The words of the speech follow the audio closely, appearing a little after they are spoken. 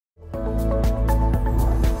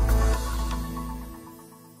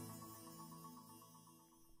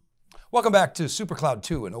Welcome back to SuperCloud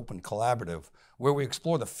 2, an open collaborative where we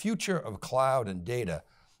explore the future of cloud and data.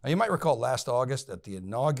 Now you might recall last August at the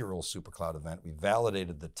inaugural SuperCloud event, we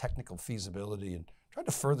validated the technical feasibility and tried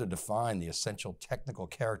to further define the essential technical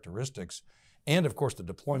characteristics and of course the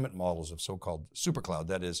deployment models of so-called SuperCloud,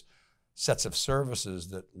 that is sets of services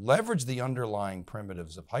that leverage the underlying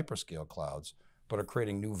primitives of hyperscale clouds, but are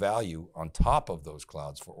creating new value on top of those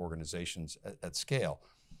clouds for organizations at scale.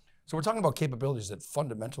 So we're talking about capabilities that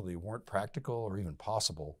fundamentally weren't practical or even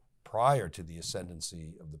possible prior to the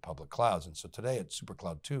ascendancy of the public clouds. And so today at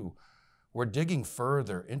SuperCloud 2, we're digging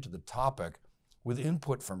further into the topic with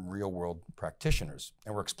input from real world practitioners.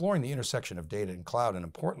 And we're exploring the intersection of data and cloud, and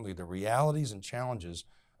importantly, the realities and challenges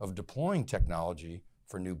of deploying technology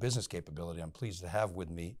for new business capability. I'm pleased to have with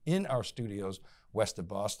me in our studios, west of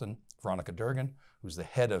Boston, Veronika Durgin, who's the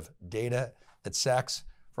head of data at Saks.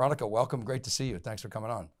 Veronika, welcome, great to see you. Thanks for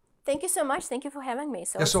coming on. Thank you so much. Thank you for having me.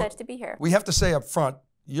 So excited to be here. We have to say up front,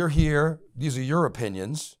 you're here, these are your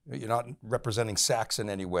opinions. You're not representing Saks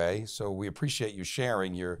in any way, so we appreciate you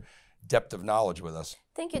sharing your depth of knowledge with us.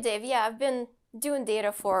 Thank you, Dave. Yeah, I've been doing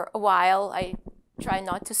data for a while. I try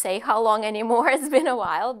not to say how long anymore. It's been a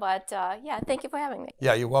while, but yeah, thank you for having me.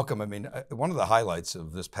 Yeah, you're welcome. I mean, one of the highlights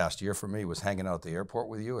of this past year for me was hanging out at the airport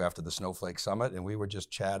with you after the Snowflake Summit, and we were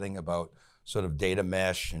just chatting about sort of data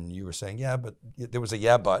mesh, and you were saying, yeah, but there was a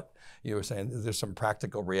yeah, but you were saying there's some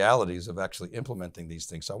practical realities of actually implementing these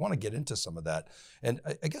things. So I want to get into some of that. And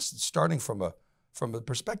I guess starting from a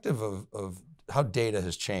perspective of how data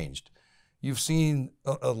has changed, you've seen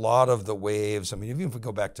a lot of the waves. I mean, even if we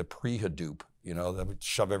go back to pre-Hadoop, you know, that would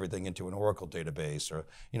shove everything into an Oracle database, or,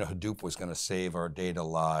 you know, Hadoop was going to save our data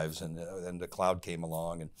lives, and the cloud came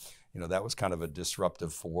along, and, you know, that was kind of a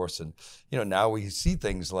disruptive force. And, you know, now we see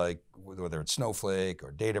things like, whether it's Snowflake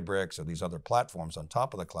or Databricks or these other platforms on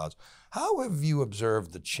top of the clouds. How have you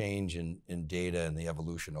observed the change in data and the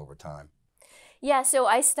evolution over time? Yeah, so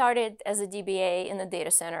I started as a DBA in the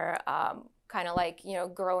data center, kind of like, you know,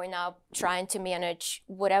 growing up, trying to manage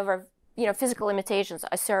whatever, you know, physical limitations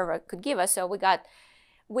a server could give us. So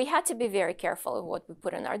we had to be very careful of what we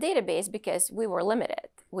put in our database because we were limited.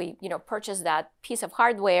 We, you know, purchased that piece of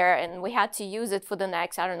hardware and we had to use it for the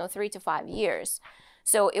next, I don't know, 3 to 5 years.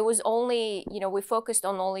 So it was only, you know, we focused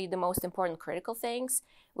on only the most important critical things.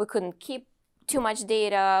 We couldn't keep too much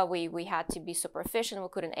data. We had to be super efficient. We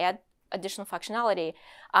couldn't add additional functionality.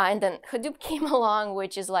 And then Hadoop came along,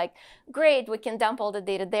 which is like, great, we can dump all the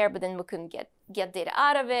data there, but then we couldn't get data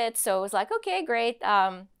out of it. So it was like, okay, great,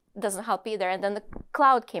 doesn't help either. And then the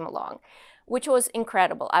cloud came along, which was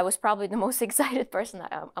incredible. I was probably the most excited person.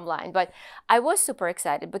 I'm lying, but I was super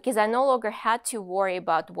excited because I no longer had to worry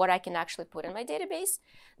about what I can actually put in my database.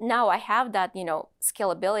 Now I have that, you know,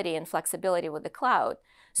 scalability and flexibility with the cloud.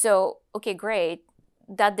 So, okay, great.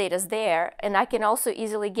 That data's there, and I can also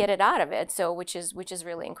easily get it out of it. So, which is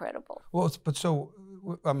really incredible. Well, but so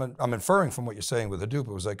I'm inferring from what you're saying with Hadoop,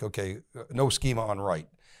 it was like, okay, no schema on write,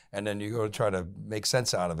 and then you go to try to make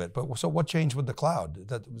sense out of it. But so what changed with the cloud?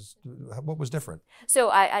 What was different? So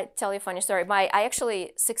I tell you a funny story. I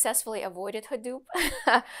actually successfully avoided Hadoop.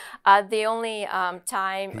 The only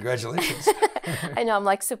time. Congratulations. I know, I'm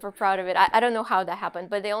like super proud of it. I don't know how that happened,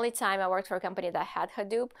 but the only time I worked for a company that had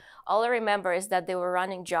Hadoop, all I remember is that they were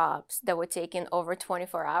running jobs that were taking over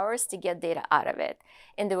 24 hours to get data out of it.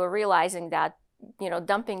 And they were realizing that, you know,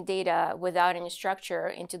 dumping data without any structure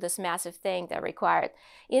into this massive thing that required,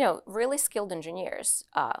 you know, really skilled engineers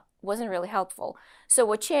wasn't really helpful. So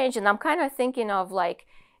what changed, and I'm kind of thinking of like,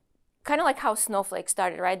 kind of like how Snowflake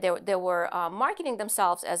started, right? They were marketing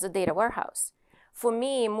themselves as a data warehouse. For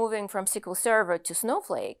me, moving from SQL Server to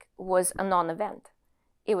Snowflake was a non-event.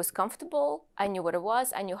 It was comfortable. I knew what it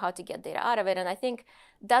was. I knew how to get data out of it. And I think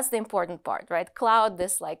that's the important part, right? Cloud,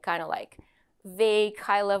 this like kind of like vague,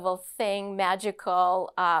 high-level thing,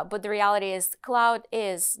 magical. But the reality is cloud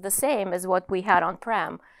is the same as what we had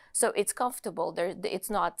on-prem. So it's comfortable. It's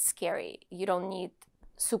not scary. You don't need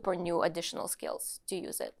super new additional skills to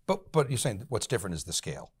use it. But you're saying what's different is the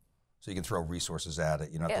scale. So you can throw resources at it.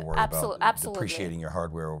 You don't have to worry about depreciating your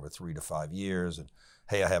hardware over 3 to 5 years. And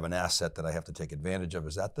hey, I have an asset that I have to take advantage of.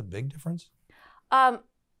 Is that the big difference?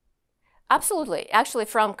 Absolutely. Actually,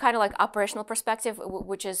 from kind of like operational perspective,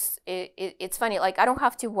 which is, it's funny, like I don't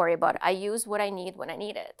have to worry about it. I use what I need when I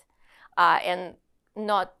need it. And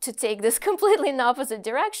not to take this completely in the opposite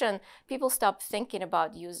direction, people stop thinking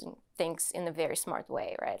about using things in a very smart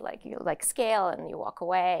way, right? Like you like scale and you walk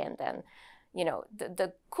away, and then, you know,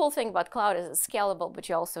 the cool thing about cloud is it's scalable, but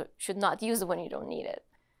you also should not use it when you don't need it.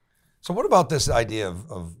 So what about this idea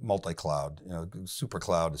of multi-cloud? You know, super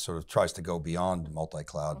cloud sort of tries to go beyond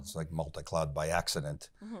multi-cloud. It's like multi-cloud by accident.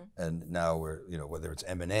 And now we're, you know, whether it's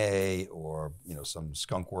M&A or, you know, some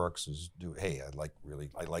skunk works is hey,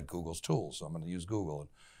 I like Google's tools, so I'm going to use Google.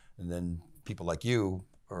 And then people like you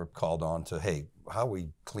are called on to, hey, how we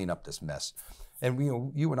clean up this mess? And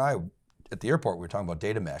you and I at the airport, we were talking about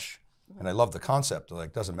data mesh. And I love the concept.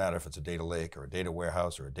 Like, doesn't matter if it's a data lake or a data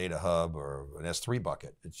warehouse or a data hub or an S3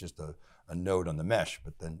 bucket. It's just a node on the mesh.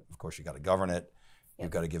 But then, of course, you got to govern it.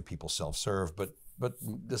 You've got to give people self-serve. But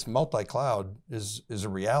this multi-cloud is a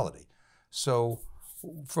reality. So,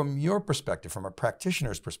 from your perspective, from a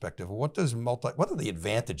practitioner's perspective, what are the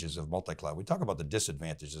advantages of multi-cloud? We talk about the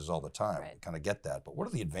disadvantages all the time. Right. We kind of get that. But what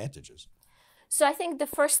are the advantages? So I think the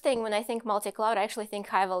first thing when I think multi-cloud, I actually think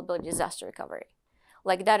high availability disaster recovery.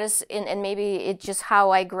 Like that is, and maybe it's just how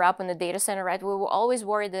I grew up in the data center, right? We were always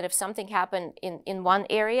worried that if something happened in one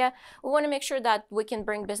area, we want to make sure that we can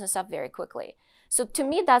bring business up very quickly. So to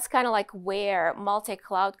me, that's kind of like where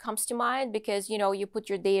multi-cloud comes to mind, because, you know, you put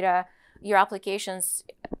your data, your applications,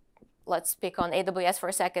 let's pick on AWS for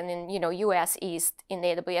a second, in, you know, US East in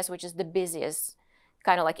AWS, which is the busiest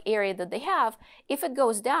kind of like area that they have. If it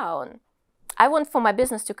goes down, I want for my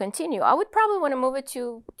business to continue, I would probably want to move it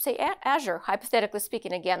to, say, Azure, hypothetically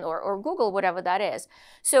speaking again, or Google, whatever that is.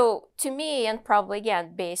 So to me, and probably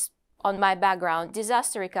again, based on my background,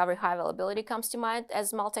 disaster recovery, high availability comes to mind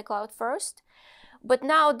as multi-cloud first. But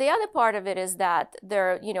now the other part of it is that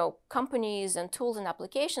there are, you know, companies and tools and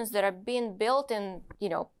applications that are being built in, you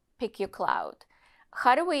know, pick your cloud.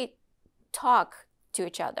 How do we talk to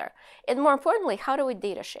each other? And more importantly, how do we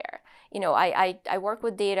data share? You know, I work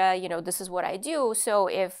with data, you know, this is what I do. So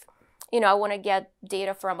if, you know, I want to get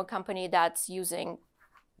data from a company that's using,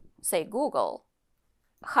 say, Google,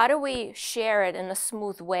 how do we share it in a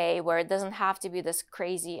smooth way where it doesn't have to be this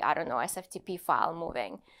crazy, I don't know, SFTP file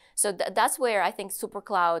moving? So that's where I think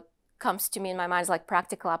SuperCloud comes to me in my mind, is like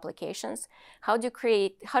practical applications. How do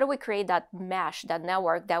we create that mesh, that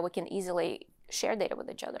network that we can easily share data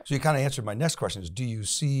with each other? So you kind of answered my next question, is do you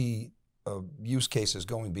see use cases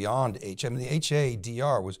going beyond I mean, the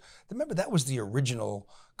HADR was, remember that was the original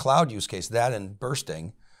cloud use case, that and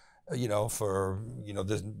bursting, you know, for, you know,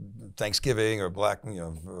 the Thanksgiving or Black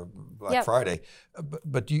Friday.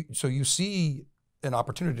 So you see an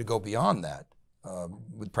opportunity to go beyond that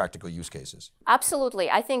with practical use cases?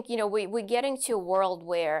 Absolutely. I think, you know, we're getting to a world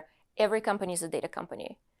where every company is a data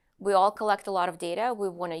company. We all collect a lot of data. We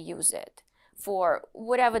want to use it for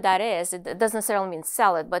whatever that is. It doesn't necessarily mean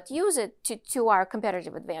sell it, but use it to our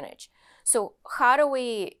competitive advantage. So how do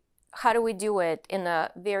we do it in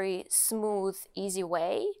a very smooth, easy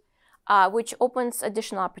way, which opens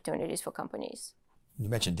additional opportunities for companies? You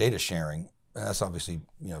mentioned data sharing. And that's obviously,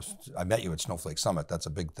 you know, I met you at Snowflake Summit. That's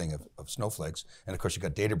a big thing of Snowflake's. And of course, you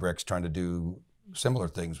got Databricks trying to do similar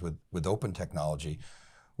things with open technology.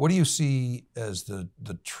 What do you see as the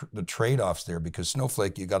trade-offs there? Because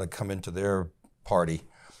Snowflake, you got to come into their party.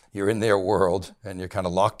 You're in their world, and you're kind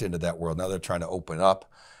of locked into that world. Now they're trying to open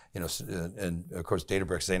up, you know, and of course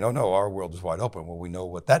Databricks saying, no, our world is wide open. Well, we know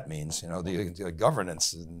what that means, you know, the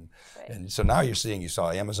governance. And so now you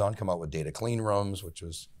saw Amazon come out with data clean rooms, which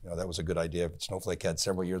was, you know, that was a good idea. But Snowflake had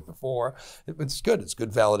several years before. It's good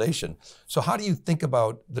validation. So how do you think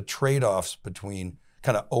about the trade-offs between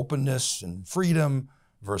kind of openness and freedom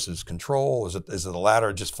versus control? Is it the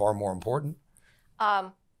latter just far more important?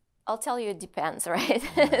 I'll tell you, it depends, right?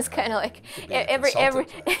 It's kind of like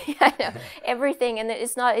everything, and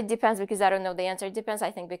it's not. It depends because I don't know the answer. It depends,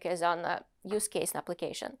 I think, because on the use case and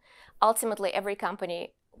application. Ultimately, every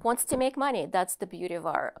company wants to make money. That's the beauty of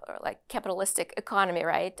our like capitalistic economy,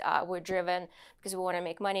 right? We're driven because we want to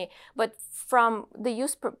make money. But from the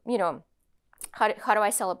use, you know, how do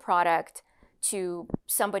I sell a product to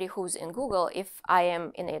somebody who's in Google if I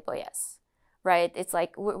am in AWS, right? It's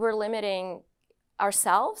like we're limiting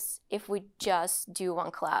ourselves if we just do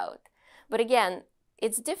one cloud. But again,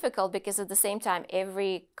 it's difficult because at the same time,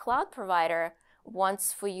 every cloud provider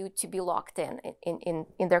wants for you to be locked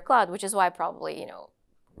in their cloud, which is why probably, you know,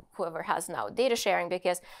 whoever has now data sharing,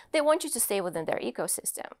 because they want you to stay within their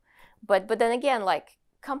ecosystem. But then again, like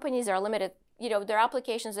companies are limited, you know, there are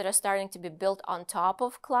applications that are starting to be built on top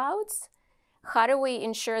of clouds. How do we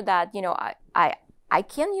ensure that, you know, I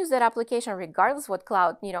can use that application regardless what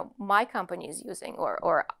cloud, you know, my company is using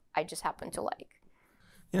or I just happen to like?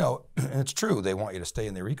 You know, and it's true, they want you to stay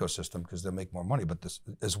in their ecosystem because they'll make more money, but this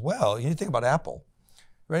as well, you think about Apple,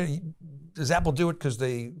 right? Does Apple do it because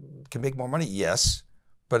they can make more money? Yes,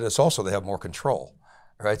 but it's also they have more control,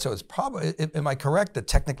 right? So it's probably, am I correct that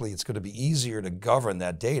technically it's going to be easier to govern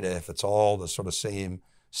that data if it's all the sort of same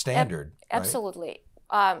standard, right? Absolutely.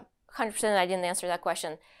 100% I didn't answer that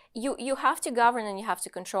question. You have to govern and you have to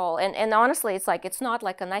control. And honestly, it's not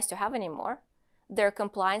like a nice to have anymore. There are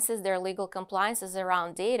compliances, there are legal compliances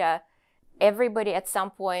around data. Everybody at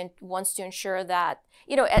some point wants to ensure that,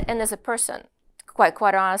 and as a person,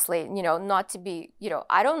 quite honestly, not to be,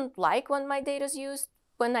 I don't like when my data is used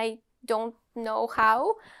when I don't know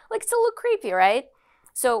how. Like, it's a little creepy, right?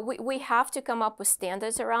 So we have to come up with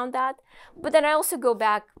standards around that. But then I also go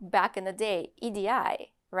back in the day,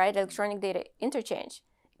 EDI, right? Electronic Data Interchange.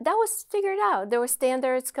 That was figured out. There were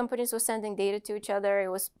standards, companies were sending data to each other. It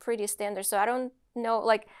was pretty standard. So I don't know,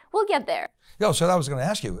 like, we'll get there. Yeah, so I was going to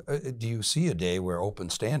ask you, do you see a day where open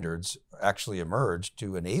standards actually emerge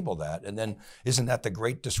to enable that? And then isn't that the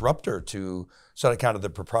great disruptor to sort of kind of the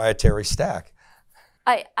proprietary stack?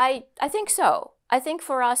 I think so. I think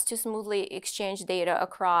for us to smoothly exchange data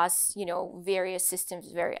across, various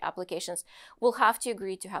systems, various applications, we'll have to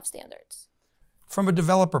agree to have standards. From a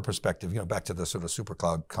developer perspective, back to the sort of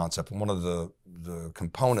supercloud concept, one of the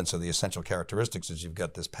components of the essential characteristics is you've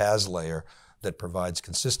got this PaaS layer that provides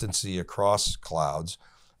consistency across clouds,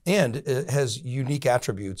 and it has unique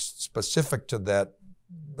attributes specific to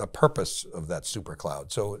the purpose of that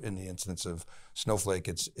supercloud. So in the instance of Snowflake,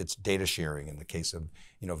 it's data sharing. In the case of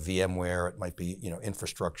VMware, it might be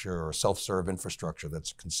infrastructure or self-serve infrastructure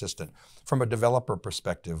that's consistent. From a developer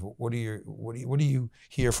perspective, what do you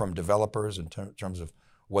hear from developers in terms of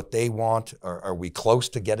what they want? Are we close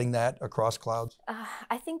to getting that across clouds?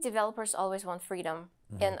 I think developers always want freedom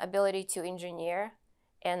and ability to engineer.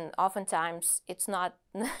 And oftentimes it's not,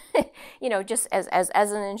 just as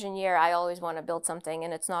an engineer, I always want to build something,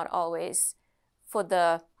 and it's not always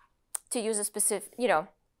to use a specific,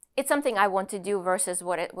 it's something I want to do versus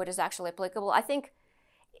what is actually applicable. I think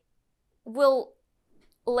we'll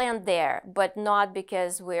land there, but not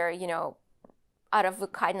because we're, out of the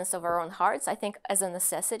kindness of our own hearts. I think as a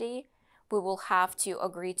necessity, we will have to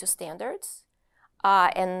agree to standards,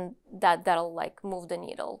 and that'll like move the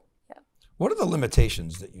needle. What are the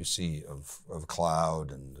limitations that you see of cloud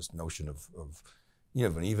and this notion of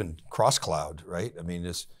even cross-cloud, right? I mean,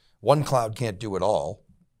 this one cloud can't do it all,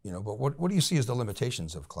 but what do you see as the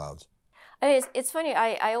limitations of clouds? I mean, it's funny,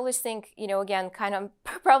 I always think, again, kind of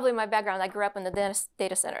probably my background, I grew up in the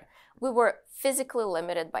data center. We were physically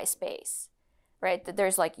limited by space, right?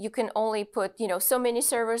 There's like, you can only put, so many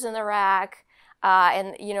servers in the rack,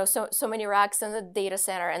 and, so many racks in the data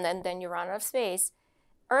center, and then you run out of space.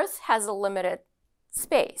 Earth has a limited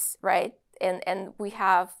space, right? And we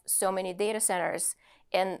have so many data centers,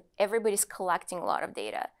 and everybody's collecting a lot of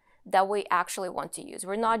data that we actually want to use.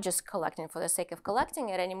 We're not just collecting for the sake of collecting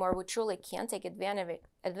it anymore. We truly can take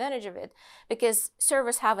advantage of it because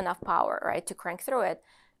servers have enough power, right, to crank through it.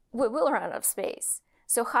 We will run out of space.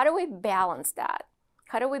 So how do we balance that?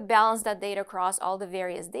 How do we balance that data across all the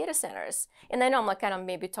various data centers? And I know I'm like kind of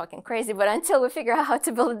maybe talking crazy, but until we figure out how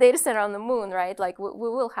to build a data center on the moon, right? Like we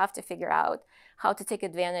will have to figure out how to take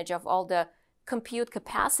advantage of all the compute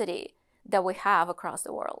capacity that we have across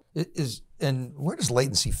the world. And where does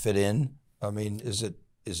latency fit in? I mean, is it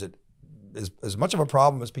as much of a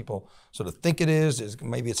problem as people sort of think it is?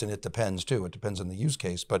 Maybe it depends too. It depends on the use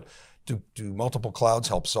case. But do multiple clouds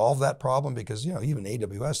help solve that problem? Because even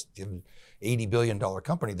AWS, $80 billion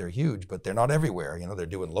company, they're huge, but they're not everywhere. They're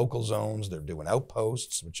doing local zones, they're doing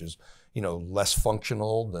outposts, which is less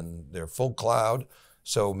functional than their full cloud.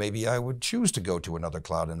 So maybe I would choose to go to another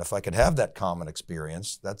cloud, and if I could have that common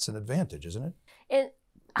experience, that's an advantage, isn't it?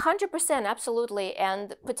 100%, absolutely,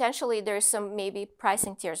 and potentially there's some maybe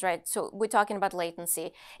pricing tiers, right? So we're talking about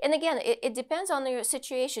latency, and again, it depends on your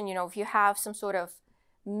situation. If you have some sort of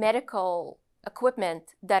medical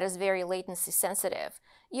equipment that is very latency sensitive,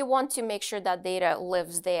 you want to make sure that data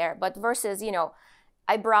lives there. But versus,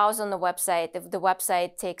 I browse on the website. If the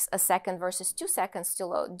website takes a second versus 2 seconds to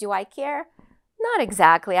load, do I care? Not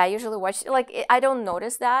exactly. I usually watch, I don't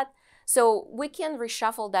notice that. So we can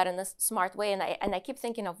reshuffle that in a smart way. And I keep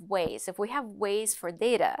thinking of ways. If we have ways for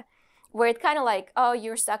data, where it's kind of like, oh,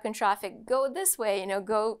 you're stuck in traffic, go this way,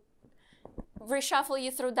 go reshuffle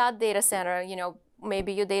you through that data center,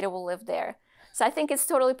 maybe your data will live there. So I think it's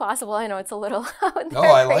totally possible. I know it's a little No,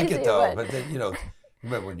 I like it though. But then,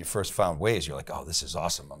 remember when you first found Waze, you're like, oh, this is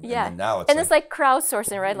awesome. Yeah. And now it's it's like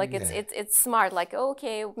crowdsourcing, right? Like it's smart. Like,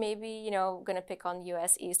 okay, maybe, gonna pick on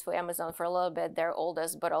US East for Amazon for a little bit. Their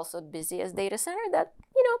oldest, but also busiest data center that,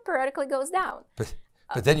 periodically goes down.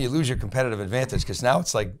 But then you lose your competitive advantage because now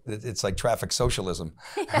it's like traffic socialism.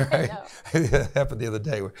 Yeah, Right? I know. It happened the other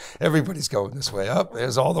day where everybody's going this way. Up,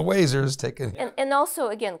 there's all the Wazers taking. And also,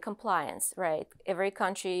 again, compliance, right? Every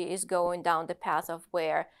country is going down the path of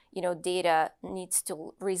where, data needs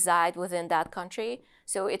to reside within that country.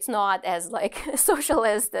 So it's not as like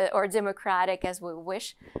socialist or democratic as we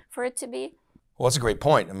wish for it to be. Well, that's a great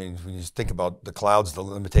point. I mean, when you think about the clouds, the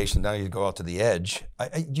limitation, now you go out to the edge.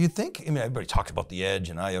 Do you think, everybody talks about the edge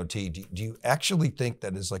and IoT. Do you actually think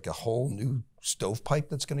that is like a whole new stovepipe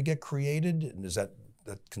that's going to get created? And does that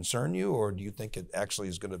concern you? Or do you think it actually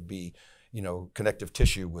is going to be, connective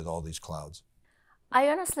tissue with all these clouds? I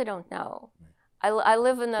honestly don't know. I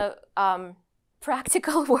live in a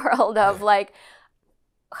practical world of like,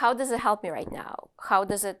 how does it help me right now? How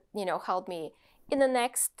does it, help me in the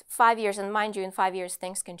next 5 years? And mind you, in 5 years,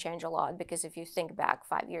 things can change a lot, because if you think back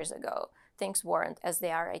 5 years ago, things weren't as they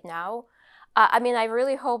are right now. I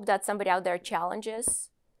really hope that somebody out there challenges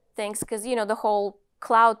things, because, the whole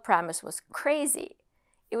cloud premise was crazy.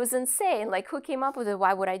 It was insane. Like, who came up with it?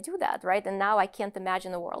 Why would I do that, right? And now I can't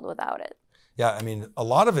imagine the world without it. Yeah, a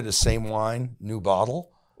lot of it is same wine, new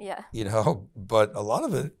bottle. Yeah. But a lot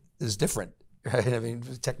of it is different,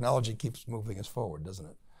 right? Technology keeps moving us forward, doesn't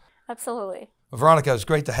it? Absolutely. Well, Veronika, it's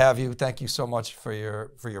great to have you. Thank you so much for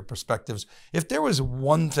your perspectives. If there was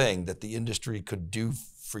one thing that the industry could do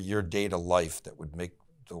for your data life that would make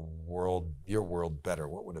your world better,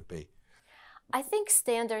 what would it be? I think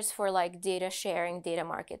standards for like data sharing, data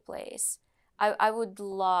marketplace. I would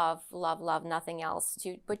love nothing else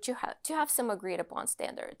to have some agreed upon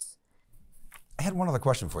standards. I had one other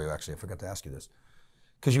question for you, actually. I forgot to ask you this.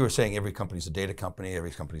 Because you were saying every company's a data company,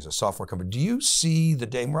 every company's a software company. Do you see the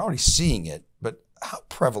day, and we're already seeing it, but how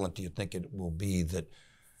prevalent do you think it will be that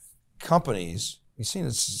companies, you've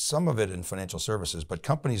seen some of it in financial services, but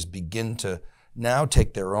companies begin to now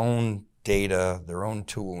take their own data, their own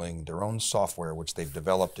tooling, their own software, which they've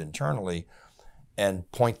developed internally,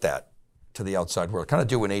 and point that to the outside world? Kind of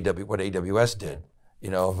do what AWS did,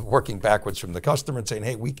 working backwards from the customer and saying,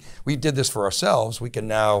 hey, we did this for ourselves, we can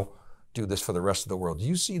now do this for the rest of the world. Do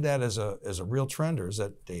you see that as a real trend, or is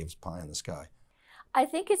that Dave's pie in the sky? I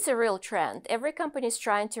think it's a real trend. Every company is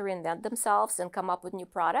trying to reinvent themselves and come up with new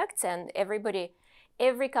products, and every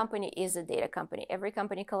company is a data company. Every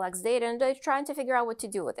company collects data, and they're trying to figure out what to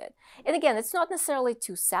do with it. And again, it's not necessarily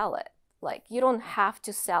to sell it. Like, you don't have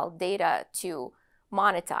to sell data to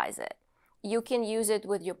monetize it. You can use it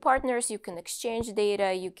with your partners, you can exchange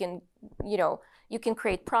data, you can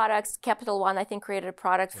create products. Capital One, I think, created a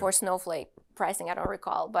product for Snowflake pricing, I don't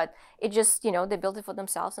recall, but it just, they built it for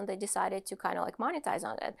themselves and they decided to kind of like monetize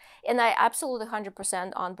on it. And I absolutely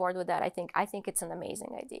 100% on board with that. I think it's an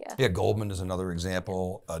amazing idea. Yeah, Goldman is another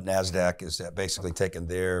example. NASDAQ is basically taking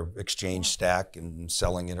their exchange stack and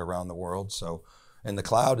selling it around the world. So, and the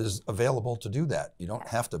cloud is available to do that. You don't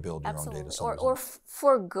have to build your own data centers. Or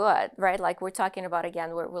for good, right? Like we're talking about,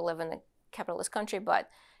 again, we live in a capitalist country, but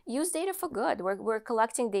use data for good. We're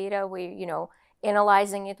collecting data, we're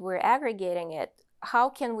analyzing it, we're aggregating it. How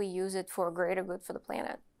can we use it for greater good for the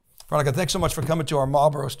planet? Veronika, thanks so much for coming to our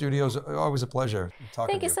Marlboro studios. Always a pleasure talking to you.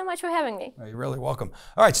 Thank you so much for having me. You're really welcome.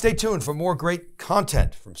 All right, stay tuned for more great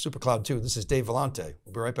content from SuperCloud 2. This is Dave Vellante.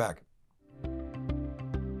 We'll be right back.